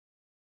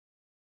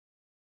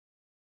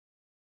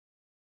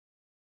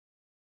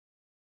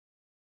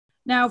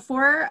Now,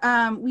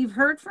 we've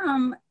heard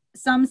from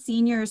some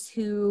seniors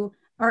who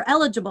are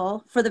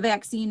eligible for the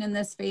vaccine in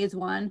this phase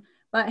 1,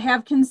 but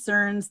have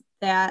concerns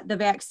that the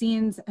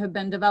vaccines have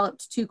been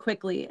developed too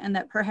quickly and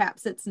that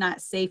perhaps it's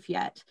not safe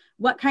yet.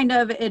 What kind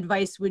of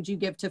advice would you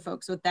give to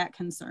folks with that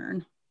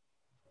concern?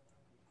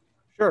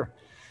 Sure.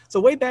 So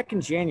way back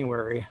in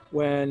January,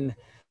 when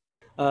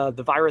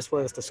the virus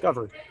was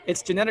discovered,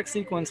 its genetic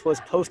sequence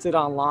was posted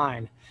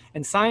online,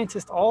 and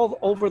scientists all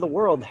over the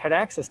world had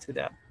access to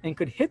that and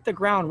could hit the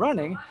ground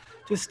running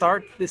to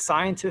start the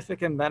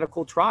scientific and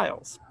medical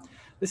trials.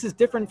 This is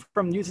different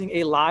from using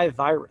a live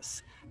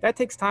virus. That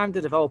takes time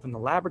to develop in the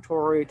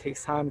laboratory, it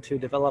takes time to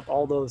develop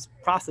all those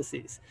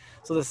processes.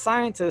 So the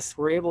scientists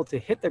were able to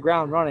hit the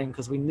ground running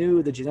because we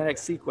knew the genetic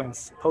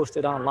sequence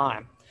posted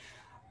online.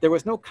 There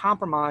was no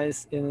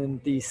compromise in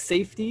the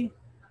safety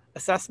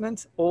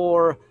assessment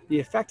or the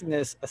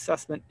effectiveness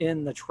assessment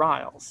in the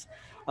trials.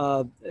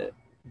 Uh,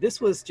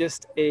 this was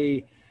just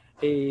an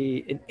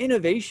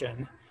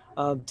innovation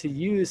to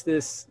use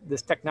this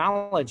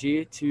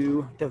technology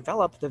to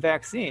develop the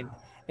vaccine.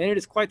 And it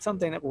is quite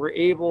something that we're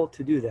able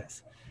to do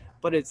this.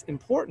 But it's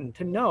important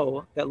to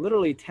know that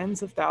literally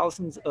tens of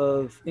thousands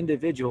of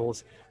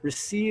individuals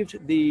received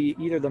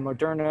either the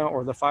Moderna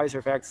or the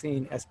Pfizer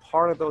vaccine as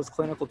part of those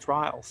clinical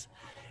trials.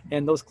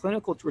 And those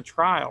clinical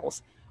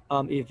trials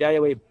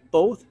evaluate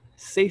both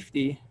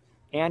safety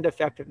and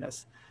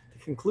effectiveness. The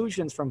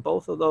conclusions from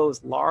both of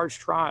those large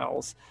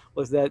trials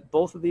was that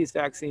both of these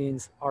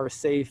vaccines are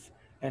safe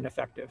and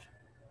effective.